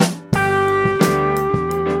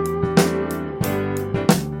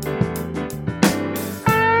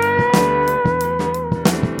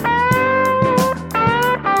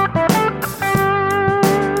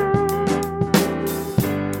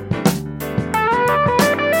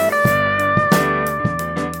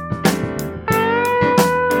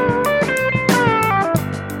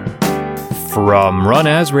From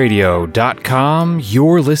runasradio.com,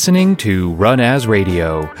 you're listening to Run As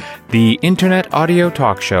Radio, the internet audio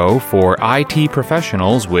talk show for IT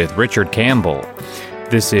professionals with Richard Campbell.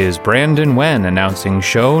 This is Brandon Wen announcing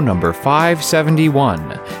show number 571,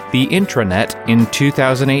 the Intranet in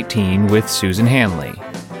 2018 with Susan Hanley.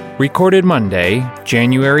 Recorded Monday,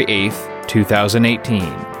 January 8th, 2018.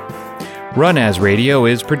 Run As Radio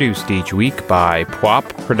is produced each week by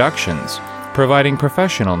PWOP Productions, providing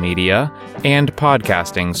professional media and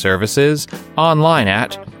podcasting services online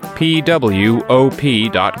at pwop.com.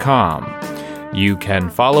 You can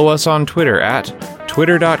follow us on Twitter at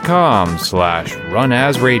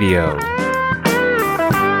twitter.com/runasradio.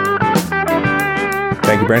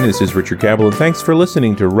 Thank you, Brandon. This is Richard Campbell, and thanks for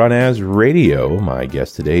listening to Run As Radio. My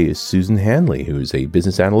guest today is Susan Hanley, who is a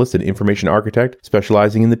business analyst and information architect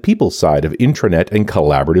specializing in the people side of intranet and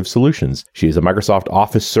collaborative solutions. She is a Microsoft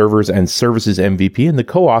Office Servers and Services MVP and the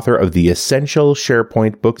co-author of the Essential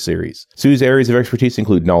SharePoint book series. Sue's areas of expertise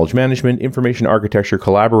include knowledge management, information architecture,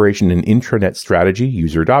 collaboration and intranet strategy,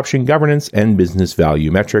 user adoption, governance, and business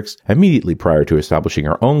value metrics. Immediately prior to establishing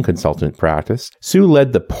her own consultant practice, Sue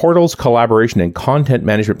led the Portals collaboration and content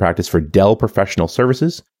management practice for Dell Professional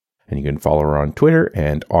Services, and you can follow her on Twitter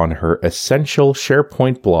and on her Essential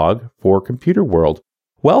SharePoint blog for Computer World.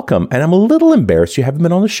 Welcome, and I'm a little embarrassed you haven't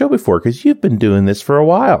been on the show before because you've been doing this for a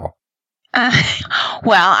while.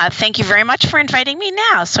 Thank you very much for inviting me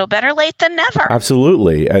now, so better late than never.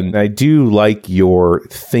 Absolutely, and I do like your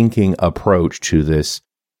thinking approach to this.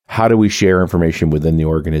 How do we share information within the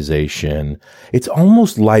organization? It's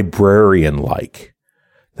almost librarian-like.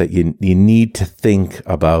 That you need to think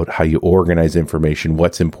about how you organize information,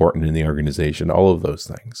 what's important in the organization, all of those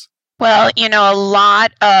things. Well, a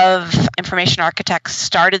lot of information architects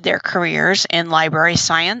started their careers in library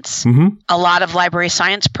science. Mm-hmm. A lot of library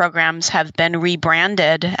science programs have been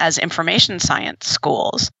rebranded as information science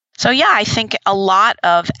schools. So yeah, I think a lot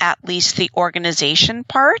of at least the organization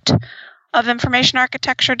part of information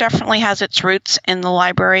architecture definitely has its roots in the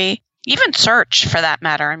library. Even search, for that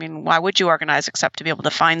matter. I mean, why would you organize except to be able to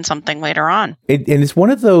find something later on? And it's one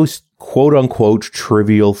of those quote-unquote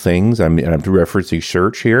trivial things, I'm referencing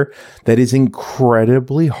search here, that is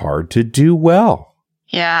incredibly hard to do well.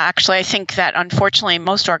 Yeah, actually, I think that unfortunately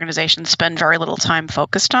most organizations spend very little time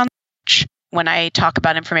focused on search. When I talk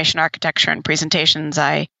about information architecture in presentations,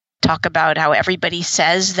 I talk about how everybody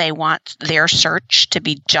says they want their search to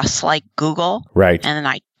be just like Google. Right. And then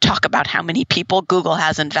I talk about how many people Google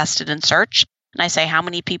has invested in search. And I say, how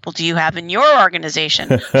many people do you have in your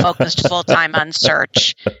organization focused full-time on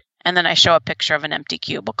search? And then I show a picture of an empty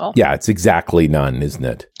cubicle. Yeah, it's exactly none, isn't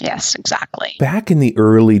it? Yes, exactly. Back in the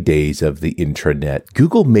early days of the intranet,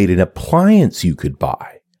 Google made an appliance you could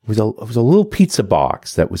buy. It was a little pizza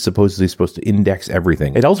box that was supposed to index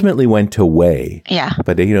everything. It ultimately went away. Yeah.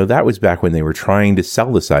 But, that was back when they were trying to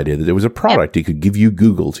sell this idea that there was a product that could give you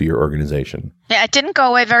Google to your organization. Yeah, it didn't go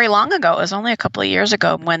away very long ago. It was only a couple of years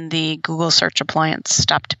ago when the Google search appliance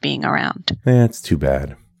stopped being around. That's too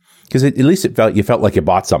bad. Because at least you felt like you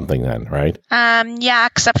bought something then, right? Yeah,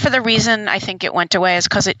 except for the reason I think it went away is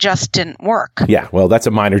because it just didn't work. Yeah, well, that's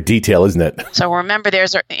a minor detail, isn't it? So remember,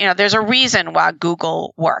 there's a reason why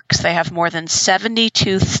Google works. They have more than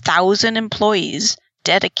 72,000 employees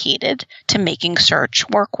dedicated to making search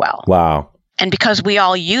work well. Wow. And because we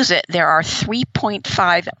all use it, there are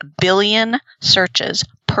 3.5 billion searches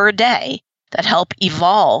per day that help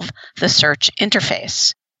evolve the search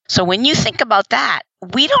interface. So when you think about that,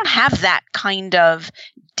 we don't have that kind of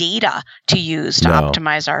data to use to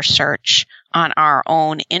optimize our search on our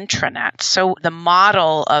own intranet. So the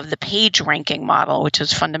model of the page ranking model, which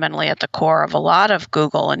is fundamentally at the core of a lot of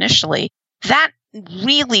Google initially, that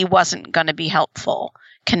really wasn't going to be helpful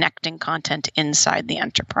connecting content inside the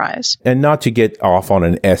enterprise. And not to get off on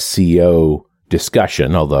an SEO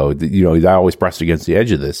discussion, although, I always press against the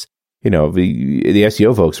edge of this. The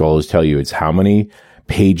SEO folks will always tell you it's how many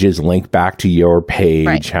pages link back to your page,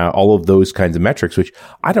 right. How all of those kinds of metrics, which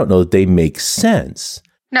I don't know that they make sense.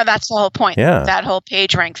 No, that's the whole point. Yeah. That whole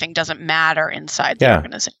page rank thing doesn't matter inside the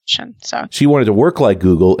organization. So she wanted to work like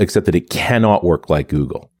Google, except that it cannot work like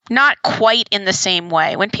Google. Not quite in the same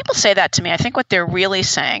way. When people say that to me, I think what they're really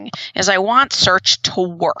saying is I want search to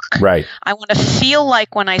work. Right. I want to feel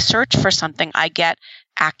like when I search for something, I get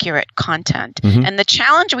accurate content. Mm-hmm. And the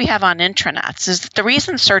challenge we have on intranets is that the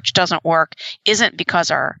reason search doesn't work isn't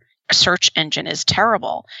because our search engine is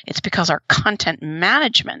terrible. It's because our content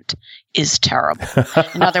management is terrible.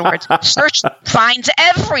 In other words, search finds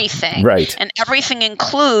everything. Right. And everything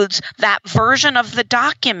includes that version of the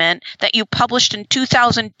document that you published in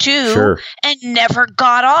 2002 and never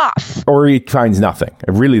got off. Or it finds nothing.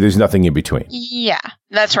 Really, there's nothing in between. Yeah,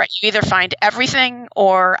 that's right. You either find everything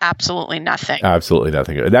or absolutely nothing. Absolutely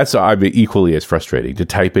nothing. That's equally as frustrating to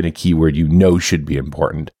type in a keyword you know should be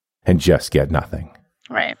important and just get nothing.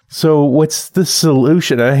 Right. So what's the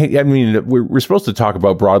solution? I mean, we're supposed to talk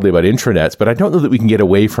broadly about intranets, but I don't know that we can get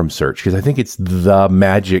away from search because I think it's the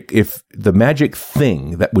magic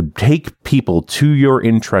thing that would take people to your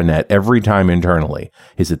intranet every time internally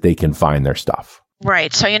is that they can find their stuff.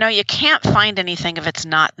 Right. So, you can't find anything if it's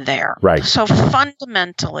not there. Right. So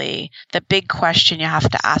fundamentally, the big question you have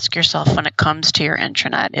to ask yourself when it comes to your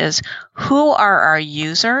intranet is, who are our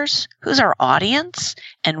users? Who's our audience?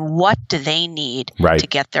 And what do they need to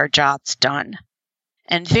get their jobs done?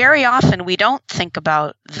 And very often we don't think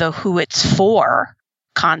about the who it's for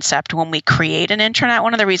concept when we create an intranet.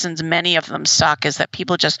 One of the reasons many of them suck is that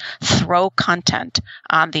people just throw content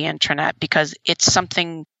on the intranet because it's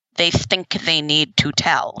something they think they need to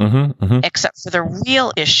tell. Except for the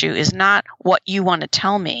real issue is not what you want to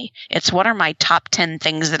tell me. It's what are my top 10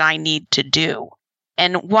 things that I need to do.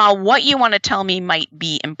 And while what you want to tell me might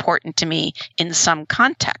be important to me in some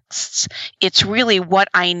contexts, it's really what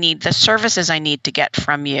I need, the services I need to get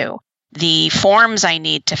from you, the forms I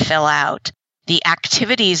need to fill out, the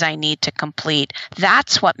activities I need to complete.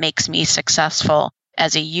 That's what makes me successful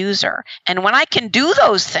as a user. And when I can do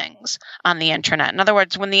those things on the intranet, in other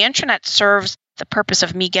words, when the intranet serves the purpose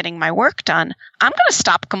of me getting my work done, I'm going to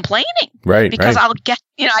stop complaining. Right. Because I'll get,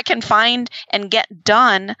 I can find and get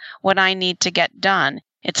done what I need to get done.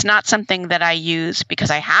 It's not something that I use because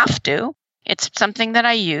I have to. It's something that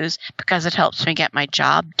I use because it helps me get my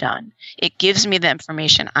job done. It gives me the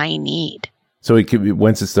information I need. So it could be,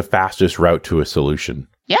 once it's the fastest route to a solution.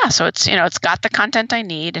 Yeah, so it's got the content I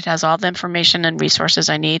need. It has all the information and resources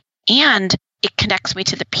I need, and it connects me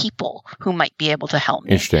to the people who might be able to help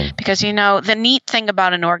me. Interesting. Because the neat thing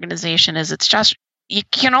about an organization is it's just you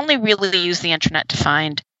can only really use the intranet to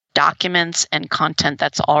find documents and content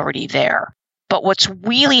that's already there. But what's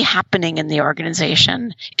really happening in the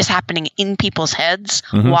organization is happening in people's heads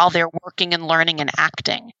while they're working and learning and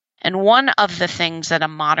acting. And one of the things that a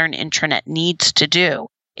modern intranet needs to do,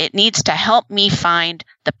 it needs to help me find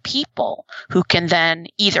the people who can then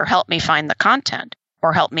either help me find the content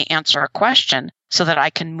or help me answer a question so that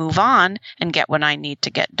I can move on and get what I need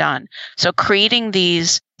to get done. So creating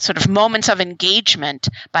these sort of moments of engagement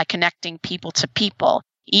by connecting people to people,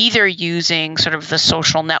 either using sort of the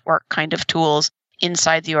social network kind of tools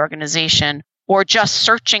inside the organization or just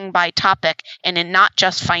searching by topic and in not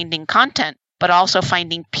just finding content, but also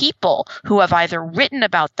finding people who have either written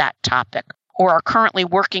about that topic or are currently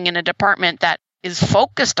working in a department that is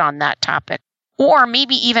focused on that topic, or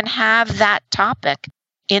maybe even have that topic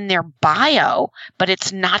in their bio, but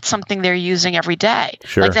it's not something they're using every day.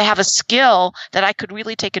 Sure. Like they have a skill that I could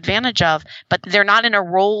really take advantage of, but they're not in a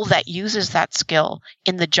role that uses that skill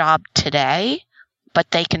in the job today,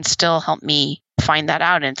 but they can still help me find that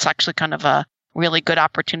out. And it's actually kind of a really good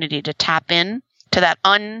opportunity to tap in to that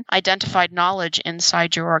unidentified knowledge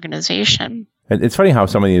inside your organization. And it's funny how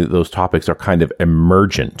some of those topics are kind of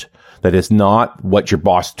emergent. That is not what your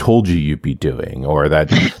boss told you you'd be doing, or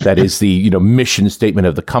that is the mission statement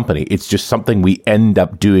of the company. It's just something we end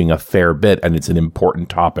up doing a fair bit, and it's an important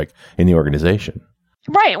topic in the organization.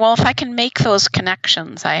 Right. Well, if I can make those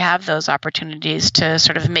connections, I have those opportunities to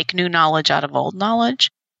sort of make new knowledge out of old knowledge,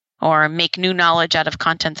 or make new knowledge out of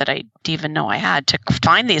content that I didn't even know I had, to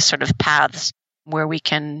find these sort of paths where we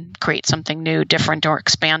can create something new, different, or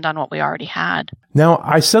expand on what we already had. Now,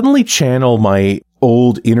 I suddenly channel my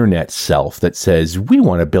old internet self that says we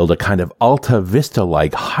want to build a kind of Alta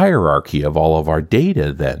Vista-like hierarchy of all of our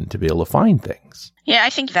data then to be able to find things. Yeah,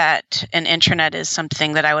 I think that an intranet is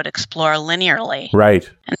something that I would explore linearly. Right.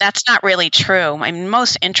 And that's not really true. I mean,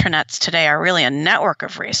 most intranets today are really a network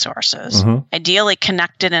of resources, ideally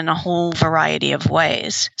connected in a whole variety of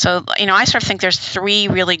ways. So, I sort of think there's 3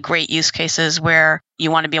 really great use cases where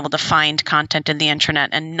you want to be able to find content in the intranet,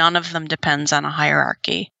 and none of them depends on a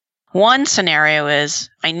hierarchy. One scenario is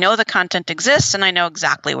I know the content exists and I know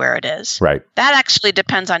exactly where it is. Right. That actually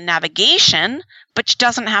depends on navigation, but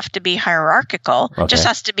doesn't have to be hierarchical. Okay. Just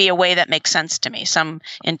has to be a way that makes sense to me, some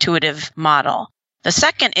intuitive model. The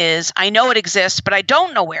second is, I know it exists, but I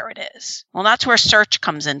don't know where it is. Well, that's where search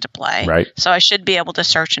comes into play. Right. So I should be able to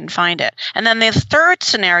search and find it. And then the third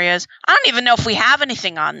scenario is, I don't even know if we have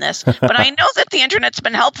anything on this, but I know that the internet's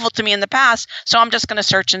been helpful to me in the past, so I'm just going to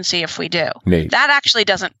search and see if we do. Neat. That actually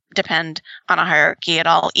doesn't depend on a hierarchy at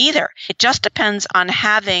all either. It just depends on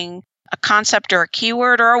having a concept or a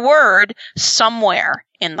keyword or a word somewhere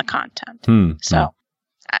in the content. So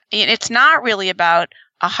it's not really about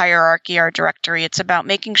a hierarchy or a directory. It's about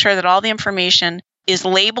making sure that all the information is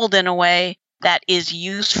labeled in a way that is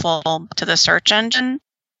useful to the search engine,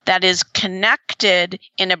 that is connected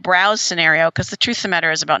in a browse scenario, because the truth of the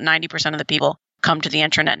matter is about 90% of the people come to the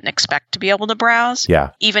intranet and expect to be able to browse.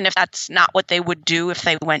 Yeah. Even if that's not what they would do if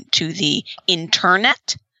they went to the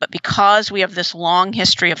internet. But because we have this long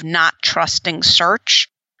history of not trusting search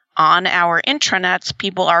on our intranets,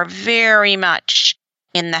 people are very much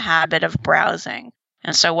in the habit of browsing.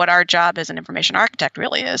 And so what our job as an information architect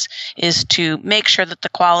really is to make sure that the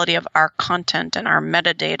quality of our content and our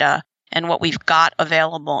metadata and what we've got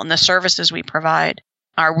available and the services we provide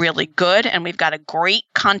are really good. And we've got a great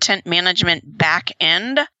content management back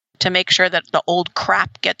end to make sure that the old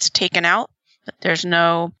crap gets taken out, that there's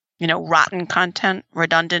no, rotten content,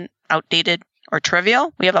 redundant, outdated, or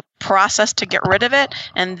trivial. We have a process to get rid of it.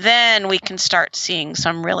 And then we can start seeing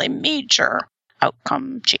some really major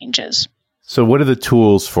outcome changes. So what are the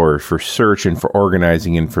tools for search and for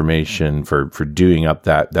organizing information, for doing up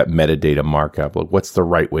that metadata markup? What's the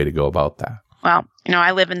right way to go about that? Well,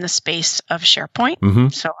 I live in the space of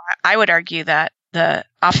SharePoint. So I would argue that the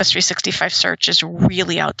Office 365 search is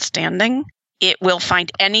really outstanding. It will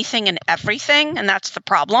find anything and everything, and that's the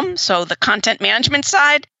problem. So the content management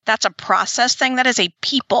side, that's a process thing. That is a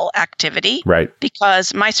people activity. Right.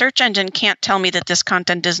 Because my search engine can't tell me that this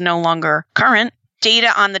content is no longer current.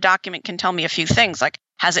 Data on the document can tell me a few things, like,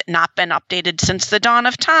 has it not been updated since the dawn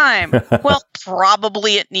of time? Well,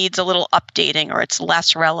 probably it needs a little updating or it's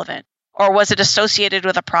less relevant. Or was it associated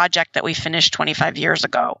with a project that we finished 25 years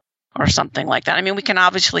ago or something like that? I mean, we can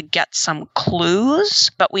obviously get some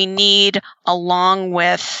clues, but we need, along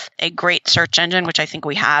with a great search engine, which I think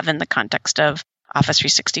we have in the context of Office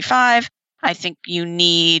 365, I think you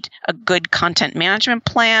need a good content management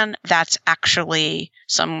plan. That's actually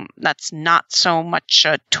that's not so much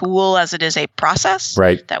a tool as it is a process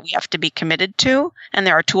that we have to be committed to. And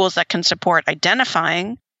there are tools that can support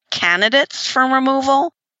identifying candidates for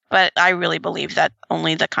removal. But I really believe that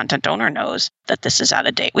only the content owner knows that this is out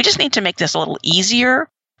of date. We just need to make this a little easier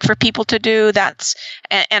for people to do.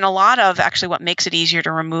 And a lot of actually what makes it easier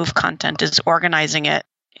to remove content is organizing it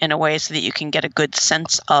in a way so that you can get a good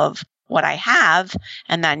sense of what I have,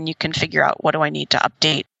 and then you can figure out what do I need to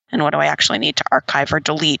update and what do I actually need to archive or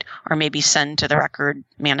delete or maybe send to the record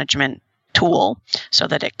management tool so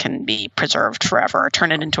that it can be preserved forever or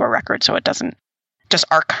turn it into a record so it doesn't just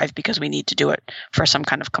archive because we need to do it for some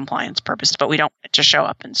kind of compliance purpose, but we don't want it to show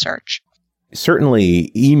up in search.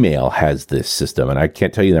 Certainly, email has this system, and I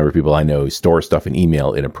can't tell you the number of people I know who store stuff in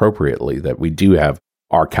email inappropriately, that we do have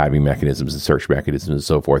archiving mechanisms and search mechanisms and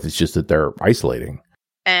so forth. It's just that they're isolating.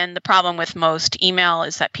 And the problem with most email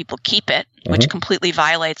is that people keep it, which completely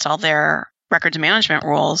violates all their records management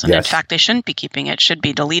rules. And in fact, they shouldn't be keeping it. It should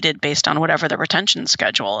be deleted based on whatever the retention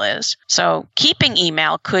schedule is. So keeping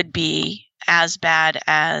email could be as bad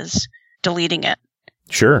as deleting it.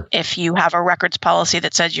 Sure. If you have a records policy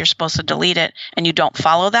that says you're supposed to delete it and you don't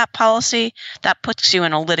follow that policy, that puts you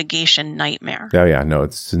in a litigation nightmare. Oh, yeah. No,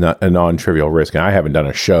 it's not a non-trivial risk. And I haven't done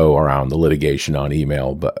a show around the litigation on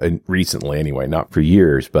email, but recently anyway, not for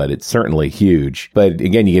years, but it's certainly huge. But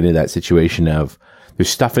again, you get into that situation of there's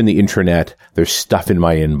stuff in the intranet, there's stuff in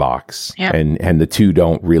my inbox, and the two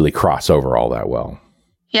don't really cross over all that well.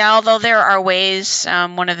 Yeah, although there are ways,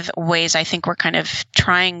 one of the ways I think we're kind of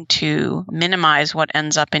trying to minimize what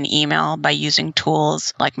ends up in email by using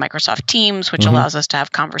tools like Microsoft Teams, which allows us to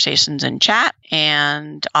have conversations in chat,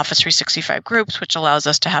 and Office 365 groups, which allows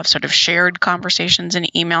us to have sort of shared conversations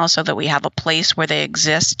in email so that we have a place where they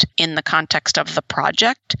exist in the context of the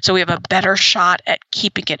project. So we have a better shot at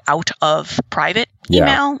keeping it out of private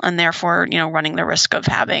email and therefore, running the risk of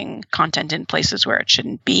having content in places where it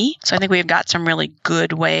shouldn't be. So I think we've got some really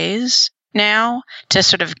good ways now to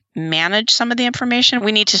sort of manage some of the information.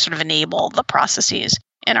 We need to sort of enable the processes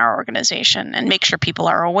in our organization and make sure people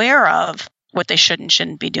are aware of what they should and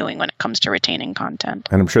shouldn't be doing when it comes to retaining content.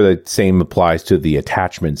 And I'm sure the same applies to the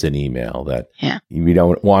attachments in email, that you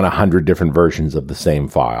don't want 100 different versions of the same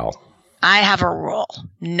file. I have a rule: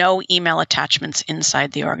 no email attachments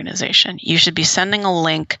inside the organization. You should be sending a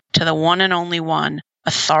link to the one and only one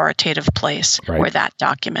authoritative place where that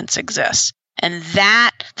document exists. And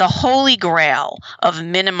that, the holy grail of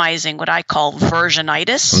minimizing what I call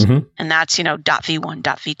versionitis, and that's, .v1,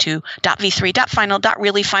 .v2, .v3, .final,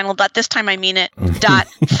 .really final, .this time I mean it,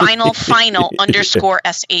 .final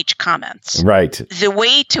 _sh comments. Right. The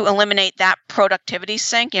way to eliminate that productivity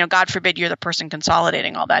sink, God forbid you're the person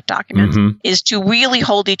consolidating all that document, is to really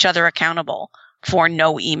hold each other accountable for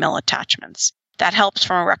no email attachments. That helps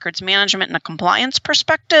from a records management and a compliance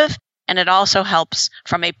perspective. And it also helps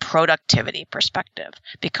from a productivity perspective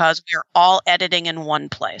because we're all editing in one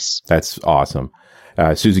place. That's awesome.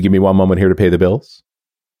 Susie, give me one moment here to pay the bills.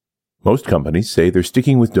 Most companies say they're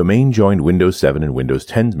sticking with domain-joined Windows 7 and Windows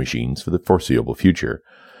 10 machines for the foreseeable future.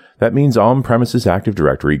 That means on-premises Active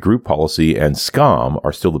Directory, group policy, and SCOM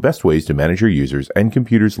are still the best ways to manage your users and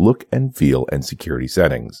computers' look and feel and security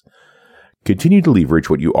settings. Continue to leverage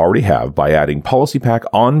what you already have by adding PolicyPack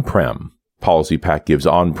on-prem. PolicyPack gives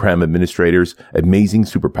on-prem administrators amazing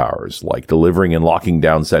superpowers like delivering and locking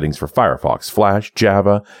down settings for Firefox, Flash,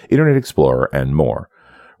 Java, Internet Explorer, and more.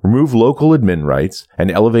 Remove local admin rights and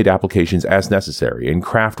elevate applications as necessary and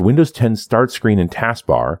craft Windows 10 start screen and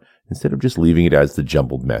taskbar instead of just leaving it as the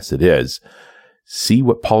jumbled mess it is. See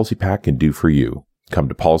what PolicyPack can do for you. Come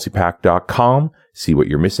to policypack.com, see what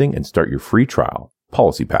you're missing, and start your free trial.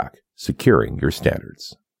 PolicyPack, securing your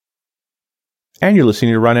standards. And you're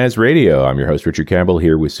listening to Run As Radio. I'm your host, Richard Campbell,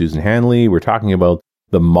 here with Susan Hanley. We're talking about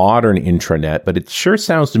the modern intranet, but it sure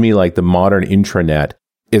sounds to me like the modern intranet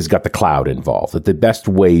has got the cloud involved. That the best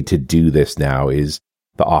way to do this now is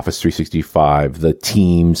the Office 365, the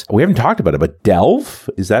Teams. We haven't talked about it, but Delve,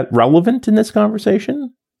 is that relevant in this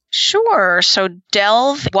conversation? Sure. So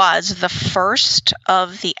Delve was the first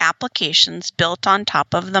of the applications built on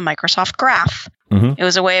top of the Microsoft Graph. It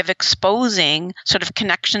was a way of exposing sort of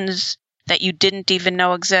connections that you didn't even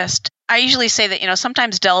know exist. I usually say that,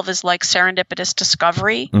 sometimes Delve is like serendipitous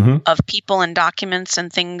discovery of people and documents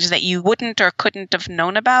and things that you wouldn't or couldn't have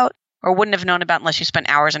known about or wouldn't have known about unless you spent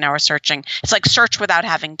hours and hours searching. It's like search without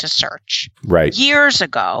having to search. Right. Years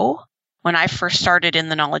ago, when I first started in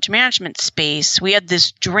the knowledge management space, we had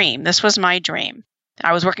this dream. This was my dream.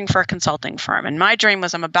 I was working for a consulting firm, and my dream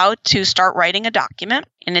was I'm about to start writing a document,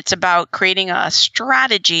 and it's about creating a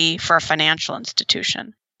strategy for a financial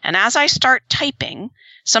institution. And as I start typing,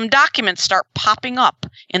 some documents start popping up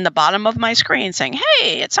in the bottom of my screen saying,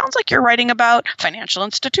 hey, it sounds like you're writing about financial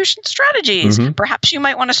institution strategies. Perhaps you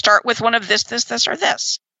might want to start with one of this, or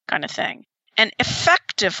this kind of thing. And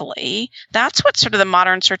effectively, that's what sort of the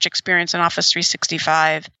modern search experience in Office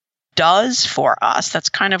 365 does for us. That's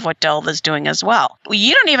kind of what Delve is doing as well.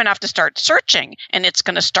 You don't even have to start searching, and it's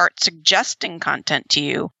going to start suggesting content to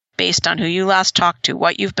you based on who you last talked to,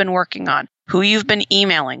 what you've been working on, who you've been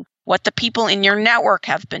emailing, what the people in your network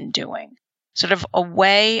have been doing. Sort of a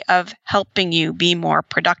way of helping you be more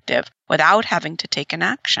productive without having to take an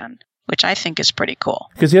action, which I think is pretty cool.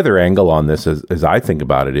 Because the other angle on this, as I think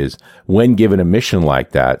about it, is when given a mission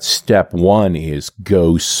like that, step one is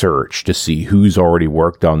go search to see who's already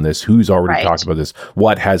worked on this, who's already talked about this,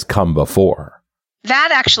 what has come before. That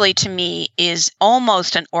actually, to me, is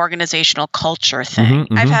almost an organizational culture thing.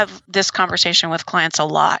 I've had this conversation with clients a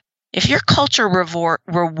lot. If your culture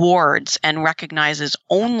rewards and recognizes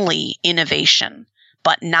only innovation,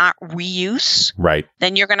 but not reuse,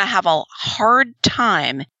 then you're going to have a hard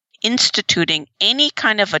time instituting any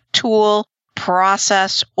kind of a tool,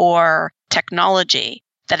 process, or technology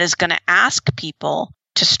that is going to ask people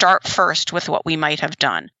to start first with what we might have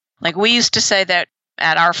done. Like we used to say that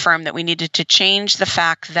at our firm that we needed to change the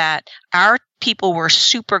fact that our people were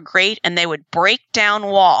super great and they would break down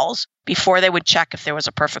walls before they would check if there was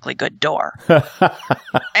a perfectly good door.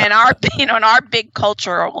 And our big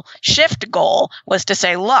cultural shift goal was to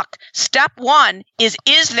say, look, step one is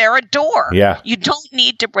there a door? Yeah. You don't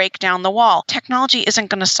need to break down the wall. Technology isn't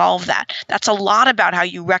going to solve that. That's a lot about how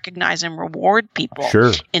you recognize and reward people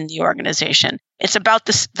in the organization. It's about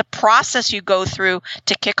the process you go through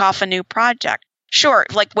to kick off a new project. Sure,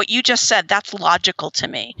 like what you just said, that's logical to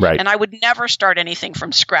me. Right. And I would never start anything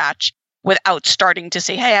from scratch without starting to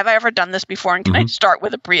say, hey, have I ever done this before? And can I start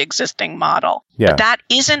with a pre-existing model? Yeah. But that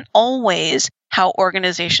isn't always how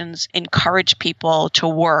organizations encourage people to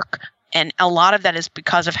work. And a lot of that is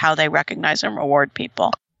because of how they recognize and reward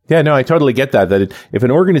people. Yeah, no, I totally get that. That if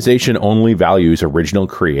an organization only values original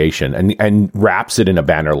creation and wraps it in a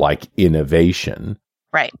banner like innovation,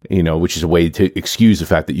 right, which is a way to excuse the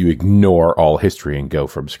fact that you ignore all history and go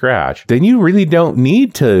from scratch, then you really don't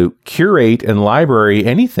need to curate and library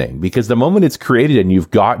anything, because the moment it's created and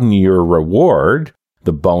you've gotten your reward,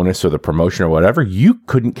 the bonus or the promotion or whatever, you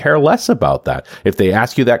couldn't care less about that. If they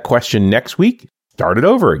ask you that question next week, start it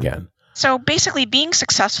over again. So basically being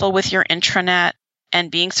successful with your intranet and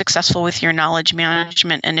being successful with your knowledge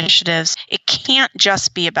management initiatives, it can't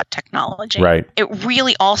just be about technology. Right. It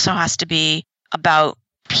really also has to be about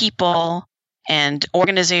people and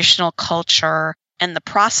organizational culture and the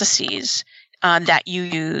processes that you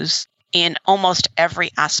use in almost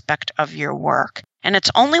every aspect of your work. And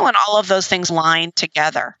it's only when all of those things line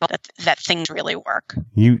together that things really work.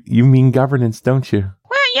 You mean governance, don't you?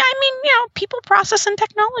 Well, yeah, I mean, people, process, and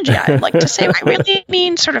technology. I'd like to say I really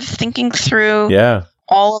mean sort of thinking through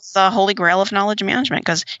all of the holy grail of knowledge management.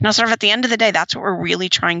 Because, sort of at the end of the day, that's what we're really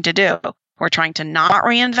trying to do. We're trying to not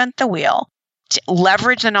reinvent the wheel, to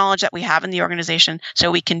leverage the knowledge that we have in the organization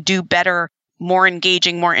so we can do better, more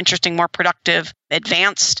engaging, more interesting, more productive,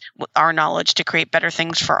 advanced our knowledge to create better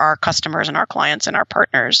things for our customers and our clients and our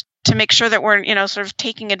partners, to make sure that we're, sort of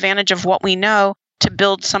taking advantage of what we know to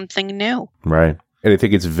build something new. Right. And I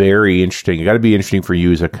think it's very interesting. It got to be interesting for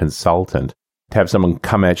you as a consultant to have someone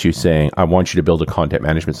come at you saying, I want you to build a content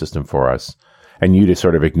management system for us. And you to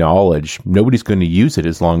sort of acknowledge nobody's going to use it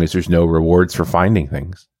as long as there's no rewards for finding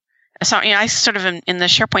things. So, I sort of in the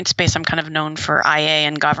SharePoint space, I'm kind of known for IA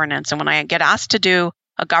and governance. And when I get asked to do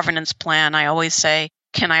a governance plan, I always say,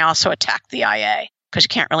 can I also attack the IA? Because you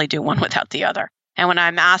can't really do one without the other. And when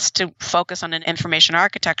I'm asked to focus on an information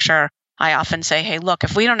architecture, I often say, hey, look,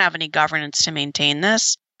 if we don't have any governance to maintain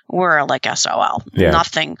this, we're like SOL. Yeah.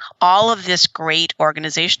 Nothing. All of this great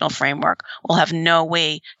organizational framework will have no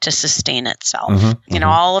way to sustain itself.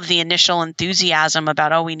 All of the initial enthusiasm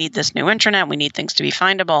about, we need this new intranet, we need things to be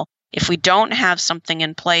findable. If we don't have something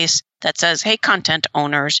in place that says, hey, content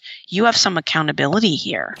owners, you have some accountability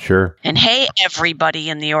here. Sure. And hey, everybody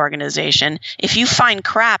in the organization, if you find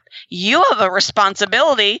crap, you have a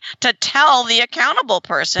responsibility to tell the accountable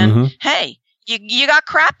person, hey, you got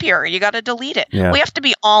crap here. You got to delete it. Yeah. We have to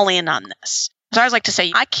be all in on this. So I always like to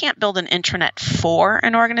say, I can't build an intranet for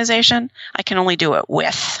an organization. I can only do it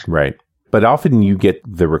with. Right. But often you get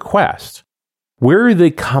the request. Where are they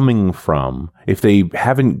coming from if they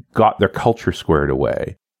haven't got their culture squared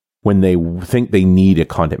away when they think they need a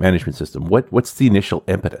content management system? What's the initial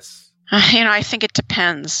impetus? I think it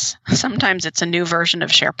depends. Sometimes it's a new version of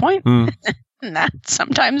SharePoint. And that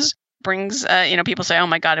sometimes brings, people say, oh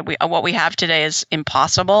my God, what we have today is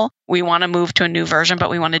impossible. We want to move to a new version, but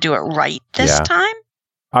we want to do it right this time.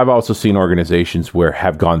 I've also seen organizations where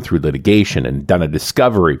have gone through litigation and done a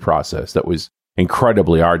discovery process that was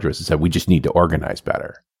incredibly arduous and said, we just need to organize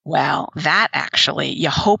better. Well, that actually, you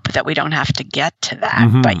hope that we don't have to get to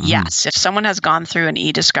that. But yes, if someone has gone through an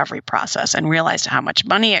e-discovery process and realized how much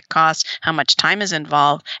money it costs, how much time is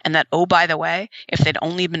involved, and that, oh, by the way, if they'd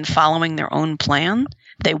only been following their own plan,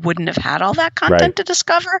 they wouldn't have had all that content to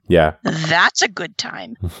discover. Yeah. That's a good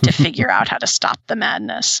time to figure out how to stop the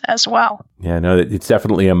madness as well. Yeah, no, it's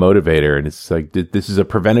definitely a motivator. And it's like, this is a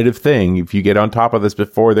preventative thing. If you get on top of this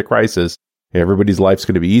before the crisis, everybody's life's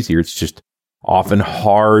going to be easier. It's just often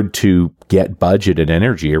hard to get budget and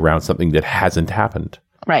energy around something that hasn't happened.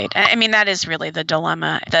 Right. I mean, that is really the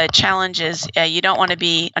dilemma. The challenge is you don't want to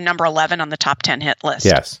be a number 11 on the top 10 hit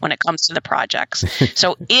list when it comes to the projects.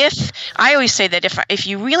 So I always say that if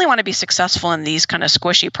you really want to be successful in these kind of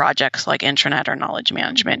squishy projects like intranet or knowledge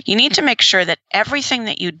management, you need to make sure that everything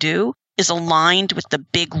that you do is aligned with the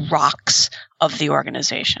big rocks of the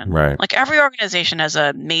organization. Right. Like every organization has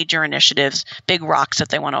a major initiatives, big rocks that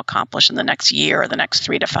they want to accomplish in the next year or the next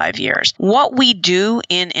 3 to 5 years. What we do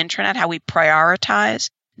in Intranet, how we prioritize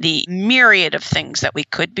the myriad of things that we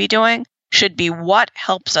could be doing, should be what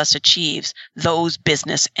helps us achieve those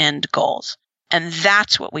business end goals. And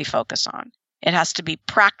that's what we focus on. It has to be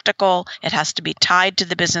practical. It has to be tied to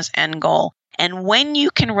the business end goal. And when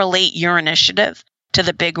you can relate your initiative to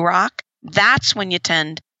the big rock, that's when you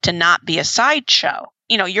tend to not be a sideshow.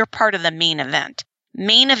 You're part of the main event.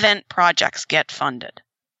 Main event projects get funded.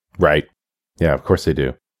 Right. Yeah, of course they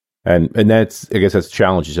do. And that's, I guess that's the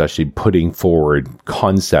challenge, is actually putting forward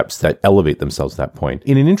concepts that elevate themselves at that point.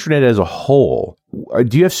 In an intranet as a whole,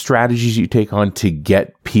 do you have strategies you take on to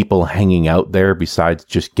get people hanging out there besides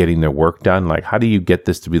just getting their work done? Like, how do you get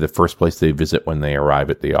this to be the first place they visit when they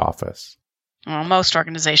arrive at the office? Well, most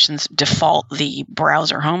organizations default the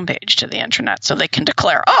browser homepage to the intranet so they can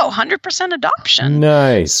declare, 100% adoption.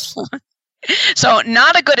 Nice. So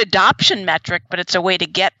not a good adoption metric, but it's a way to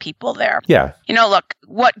get people there. Yeah. Look,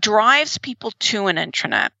 what drives people to an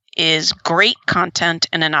intranet is great content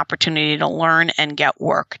and an opportunity to learn and get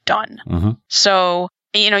work done. So,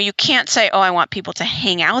 you can't say, I want people to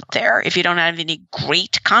hang out there if you don't have any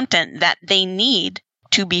great content that they need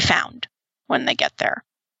to be found when they get there.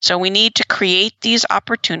 So we need to create these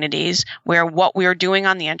opportunities where what we're doing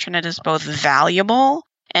on the intranet is both valuable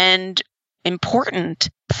and important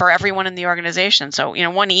for everyone in the organization. So,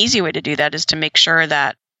 one easy way to do that is to make sure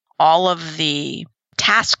that all of the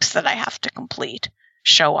tasks that I have to complete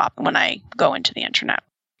show up when I go into the intranet.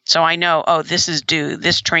 So I know, this is due,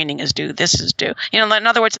 this training is due, this is due. In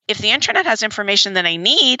other words, if the intranet has information that I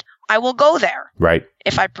need, I will go there. Right.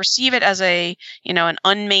 If I perceive it as an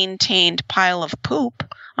unmaintained pile of poop,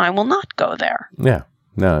 I will not go there. Yeah.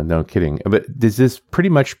 No kidding. But does this pretty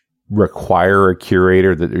much require a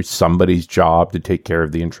curator, that there's somebody's job to take care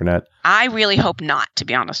of the intranet? I really hope not, to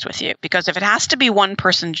be honest with you, because if it has to be one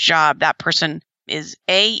person's job, that person is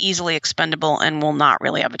easily expendable and will not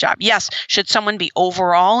really have a job. Yes, should someone be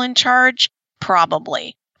overall in charge?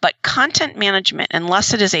 Probably. But content management,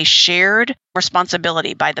 unless it is a shared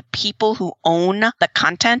responsibility by the people who own the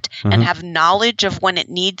content and have knowledge of when it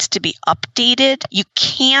needs to be updated, you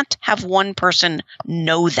can't have one person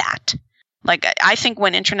know that. Like, I think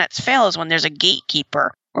when intranets fail is when there's a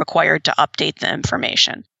gatekeeper required to update the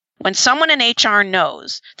information. When someone in HR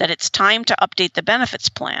knows that it's time to update the benefits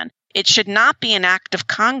plan, it should not be an act of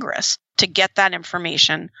Congress to get that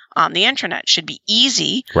information on the intranet. It should be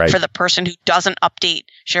easy for the person who doesn't update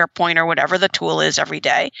SharePoint or whatever the tool is every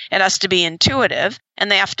day. It has to be intuitive, and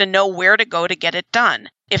they have to know where to go to get it done.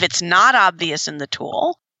 If it's not obvious in the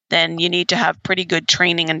tool, then you need to have pretty good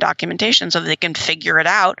training and documentation so that they can figure it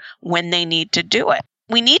out when they need to do it.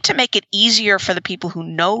 We need to make it easier for the people who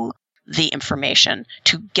know the information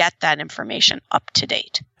to get that information up to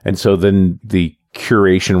date. And so then the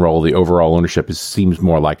curation role, the overall ownership, seems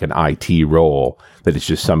more like an IT role, that it's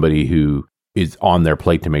just somebody who is on their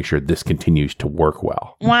plate to make sure this continues to work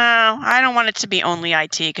well. Well, I don't want it to be only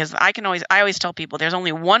IT, because I always tell people there's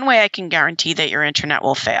only one way I can guarantee that your intranet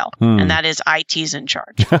will fail, and that is IT's in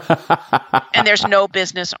charge. And there's no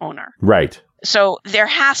business owner. Right. So there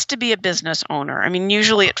has to be a business owner. I mean,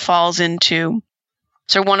 usually it falls into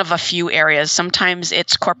one of a few areas. Sometimes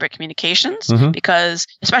it's corporate communications, because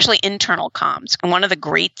especially internal comms. And one of the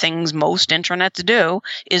great things most intranets do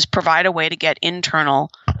is provide a way to get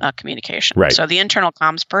internal communication. Right. So the internal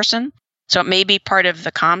comms person. So it may be part of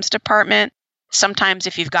the comms department. Sometimes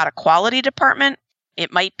if you've got a quality department,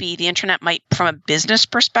 it might be the intranet might, from a business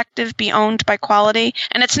perspective, be owned by quality.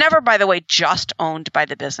 And it's never, by the way, just owned by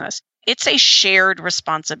the business. It's a shared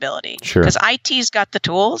responsibility. Sure. Because IT's got the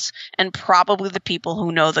tools and probably the people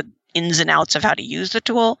who know the ins and outs of how to use the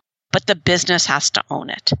tool, but the business has to own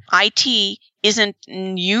it. IT isn't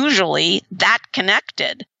usually that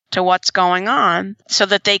connected to what's going on so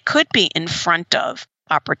that they could be in front of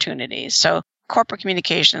opportunities. So corporate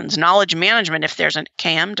communications, knowledge management, if there's a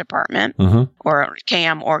KM department or a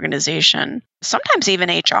KM organization, sometimes even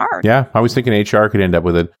HR. Yeah, I was thinking HR could end up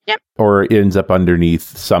with it. Yep. Or it ends up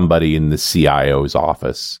underneath somebody in the CIO's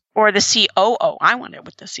office. Or the COO. I want it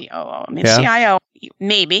with the COO. I mean, CIO,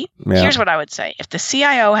 maybe. Yeah. Here's what I would say. If the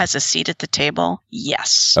CIO has a seat at the table,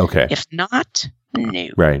 yes. Okay. If not, no.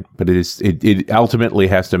 Right. But it ultimately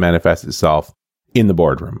has to manifest itself in the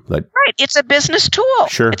boardroom. Right. It's a business tool.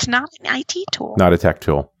 Sure. It's not an IT tool. Not a tech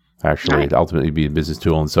tool. Actually, Right. It'd ultimately be a business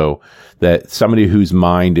tool. And so that somebody whose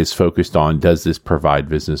mind is focused on, does this provide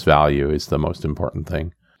business value, is the most important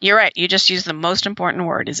thing. You're right. You just used the most important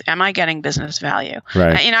word is, am I getting business value?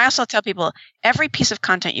 Right. I also tell people every piece of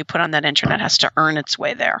content you put on that intranet has to earn its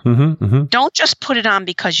way there. Mm-hmm. Don't just put it on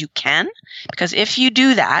because you can, because if you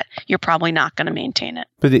do that, you're probably not going to maintain it.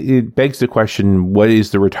 But it begs the question, what is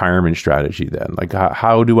the retirement strategy then? Like,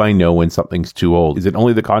 how do I know when something's too old? Is it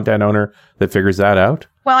only the content owner that figures that out?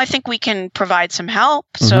 Well, I think we can provide some help.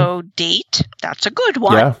 So date, that's a good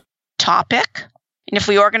one. Yeah. Topic. And if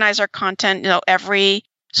we organize our content, every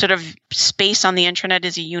sort of space on the intranet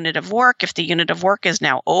is a unit of work. If the unit of work is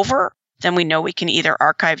now over, then we know we can either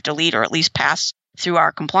archive, delete, or at least pass through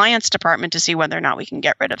our compliance department to see whether or not we can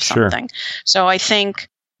get rid of something. So I think,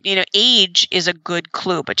 age is a good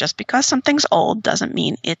clue, but just because something's old doesn't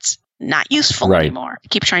mean it's not useful anymore. I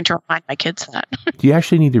keep trying to remind my kids that. Do you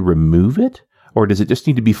actually need to remove it? Or does it just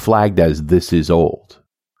need to be flagged as this is old?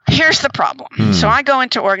 Here's the problem. So I go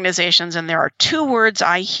into organizations and there are two words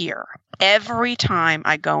I hear every time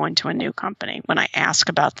I go into a new company when I ask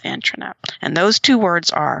about the intranet. And those two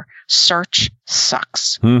words are search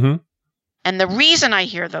sucks. Mm-hmm. And the reason I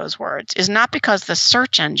hear those words is not because the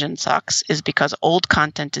search engine sucks, is because old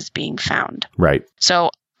content is being found. Right.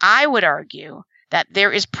 So I would argue that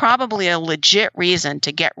there is probably a legit reason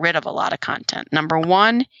to get rid of a lot of content. Number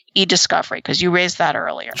one, e-discovery, because you raised that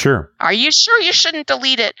earlier. Sure. Are you sure you shouldn't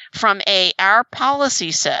delete it from our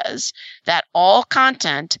policy says that all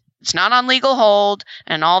content, it's not on legal hold,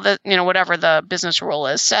 and all the, whatever the business rule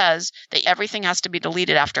is, says that everything has to be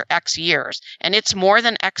deleted after X years, and it's more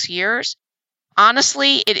than X years?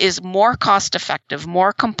 honestly, it is more cost effective,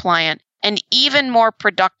 more compliant, and even more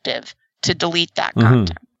productive to delete that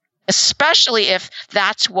content. Especially if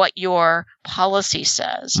that's what your policy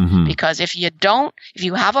says. Because if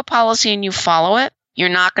you have a policy and you follow it, you're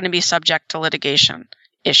not going to be subject to litigation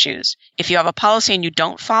issues. If you have a policy and you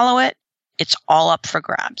don't follow it, it's all up for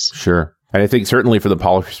grabs. Sure. And I think certainly from the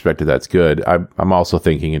policy perspective, that's good. I'm also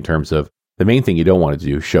thinking in terms of the main thing you don't want to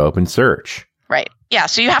do is show up and search. Right. Yeah.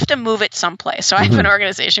 So you have to move it someplace. So I have an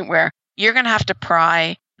organization where you're going to have to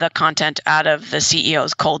pry the content out of the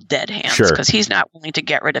CEO's cold, dead hands because he's not willing to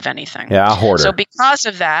get rid of anything. Yeah, a hoarder. So because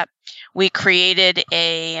of that, we created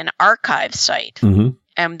an archive site.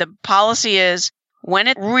 And the policy is when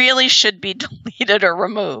it really should be deleted or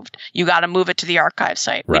removed, you got to move it to the archive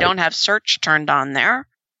site. Right. We don't have search turned on there.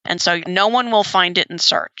 And so no one will find it in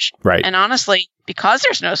search. Right. And honestly, because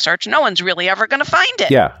there's no search, no one's really ever going to find it.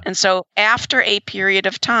 Yeah. And so after a period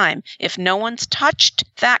of time, if no one's touched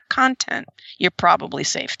that content, you're probably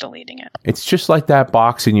safe deleting it. It's just like that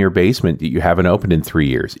box in your basement that you haven't opened in 3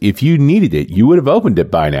 years. If you needed it, you would have opened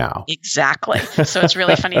it by now. Exactly. So it's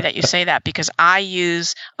really funny that you say that because I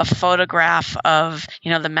use a photograph of,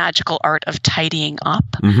 the magical art of tidying up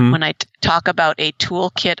when I talk about a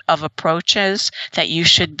toolkit of approaches that you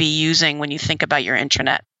should be using when you think about your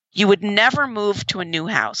intranet. You would never move to a new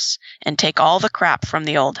house and take all the crap from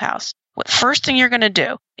the old house. What first thing you're going to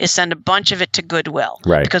do is send a bunch of it to Goodwill.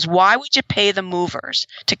 Right. Because why would you pay the movers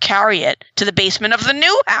to carry it to the basement of the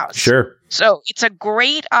new house? Sure. So it's a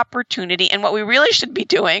great opportunity. And what we really should be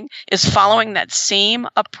doing is following that same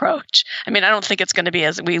approach. I mean, I don't think it's going to be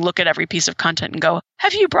as we look at every piece of content and go,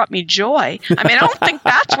 have you brought me joy? I mean, I don't think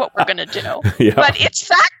that's what we're going to do. Yeah. But it's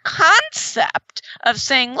that concept of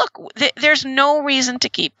saying, look, there's no reason to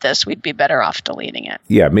keep this. We'd be better off deleting it.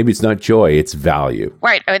 Yeah, maybe it's not joy, it's value.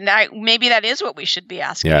 Right. And maybe that is what we should be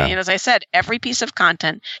asking. Yeah. And as I said, every piece of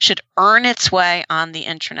content should earn its way on the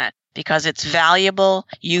intranet because it's valuable,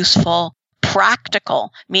 useful,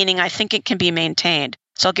 practical, meaning I think it can be maintained.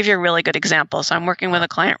 So I'll give you a really good example. So I'm working with a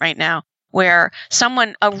client right now where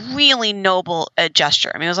a really noble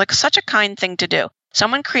gesture. I mean, it was like such a kind thing to do.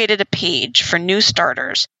 Someone created a page for new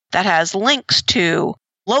starters that has links to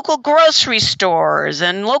local grocery stores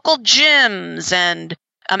and local gyms and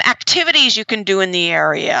activities you can do in the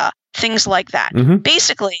area, things like that.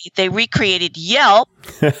 Basically, they recreated Yelp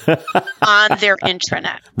on their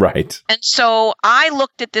intranet. Right. And so I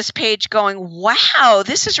looked at this page going, wow,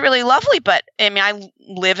 this is really lovely. But I mean, I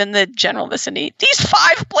live in the general vicinity. These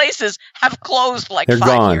 5 places have closed They're 5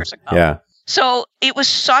 gone. years ago. Yeah. So it was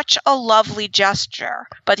such a lovely gesture.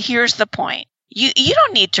 But here's the point. You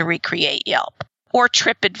don't need to recreate Yelp or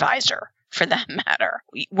TripAdvisor for that matter.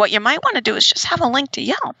 What you might want to do is just have a link to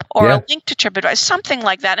Yelp or a link to TripAdvisor, something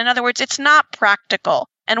like that. In other words, it's not practical.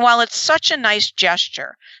 And while it's such a nice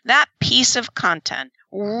gesture, that piece of content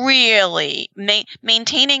really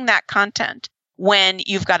maintaining that content when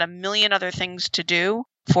you've got a million other things to do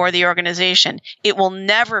for the organization, it will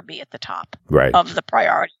never be at the top of the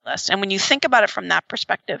priority list. And when you think about it from that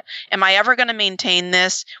perspective, am I ever going to maintain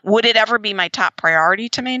this? Would it ever be my top priority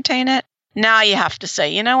to maintain it? Now you have to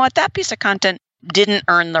say, you know what, that piece of content didn't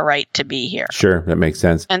earn the right to be here. Sure, that makes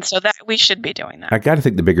sense. And so that we should be doing that. I got to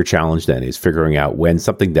think the bigger challenge then is figuring out when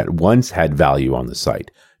something that once had value on the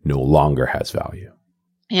site no longer has value.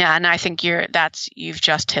 Yeah, and I think you've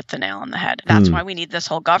just hit the nail on the head. That's why we need this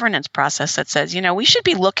whole governance process that says, we should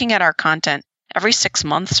be looking at our content every 6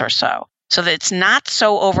 months or so that it's not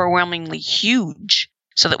so overwhelmingly huge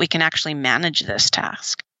so that we can actually manage this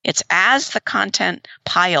task. It's as the content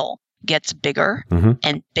pile gets bigger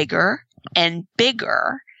and bigger and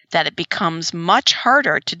bigger that it becomes much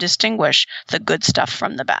harder to distinguish the good stuff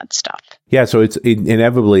from the bad stuff. Yeah, so it's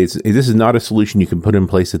inevitably, this is not a solution you can put in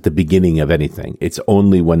place at the beginning of anything. It's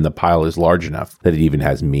only when the pile is large enough that it even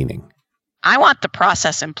has meaning. I want the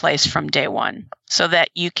process in place from day one so that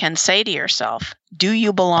you can say to yourself, do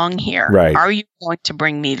you belong here? Right. Are you going to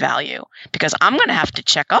bring me value? Because I'm going to have to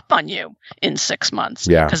check up on you in 6 months.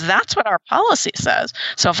 Yeah. Because that's what our policy says.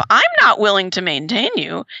 So if I'm not willing to maintain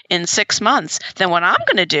you in 6 months, then what I'm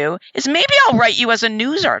going to do is maybe I'll write you as a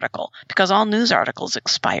news article because all news articles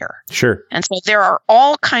expire. Sure. And so there are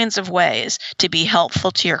all kinds of ways to be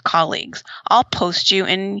helpful to your colleagues. I'll post you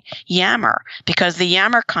in Yammer because the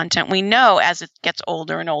Yammer content we know as it gets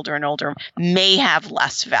older and older and older may have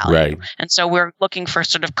less value. Right. And so we're looking for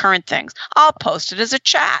sort of current things. I'll post it as a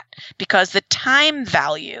chat because the time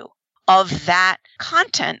value of that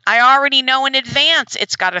content, I already know in advance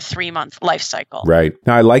it's got a 3-month life cycle. Right.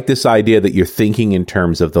 Now, I like this idea that you're thinking in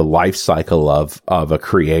terms of the life cycle of a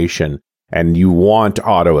creation And you want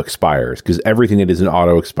auto expires because everything that isn't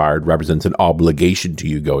auto expired represents an obligation to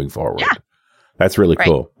you going forward. Yeah. That's really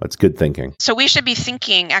cool. That's good thinking. So we should be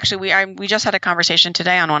thinking, actually, we just had a conversation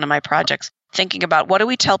today on one of my projects, thinking about what do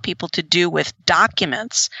we tell people to do with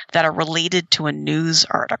documents that are related to a news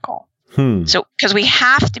article. So, because we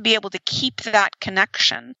have to be able to keep that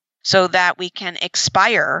connection so that we can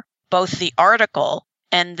expire both the article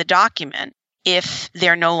and the document if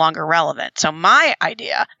they're no longer relevant. So my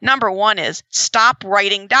idea, number one, is stop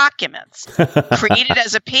writing documents. Create it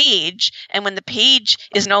as a page, and when the page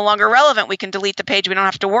is no longer relevant, we can delete the page. We don't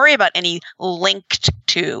have to worry about any linked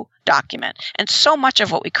to document. And so much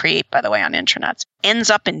of what we create, by the way, on intranets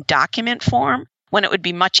ends up in document form when it would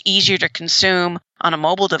be much easier to consume on a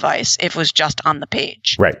mobile device if it was just on the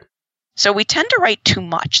page. Right. So we tend to write too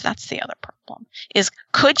much. That's the other problem. Is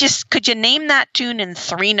could you name that tune in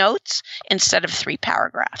 3 notes instead of 3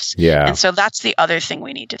 paragraphs? Yeah. And so that's the other thing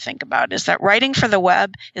we need to think about, is that writing for the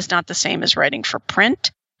web is not the same as writing for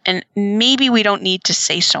print. And maybe we don't need to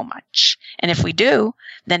say so much. And if we do,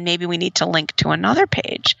 then maybe we need to link to another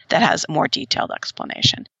page that has a more detailed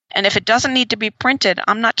explanation. And if it doesn't need to be printed,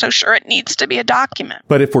 I'm not so sure it needs to be a document.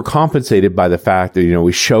 But if we're compensated by the fact that,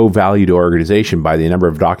 we show value to organization by the number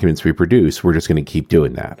of documents we produce, we're just going to keep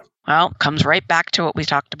doing that. Well, it comes right back to what we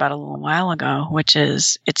talked about a little while ago, which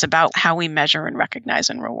is it's about how we measure and recognize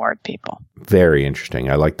and reward people. Very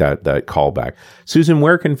interesting. I like that callback. Susan,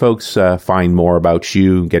 where can folks find more about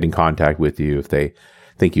you, get in contact with you if they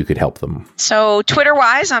think you could help them? So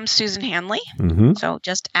Twitter-wise, I'm Susan Hanley. Mm-hmm. So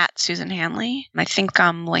just at Susan Hanley. I think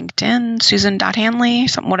I'm LinkedIn, Susan.Hanley,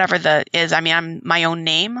 whatever the is. I mean, I'm my own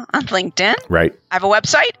name on LinkedIn. Right. I have a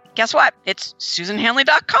website. Guess what? It's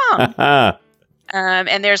SusanHanley.com.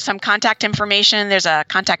 And there's some contact information. There's a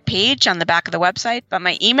contact page on the back of the website. But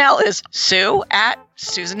my email is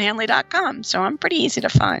sue@SusanHanley.com. So I'm pretty easy to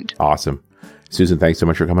find. Awesome. Susan, thanks so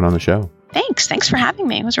much for coming on the show. Thanks for having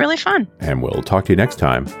me. It was really fun. And we'll talk to you next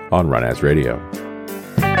time on Run As Radio.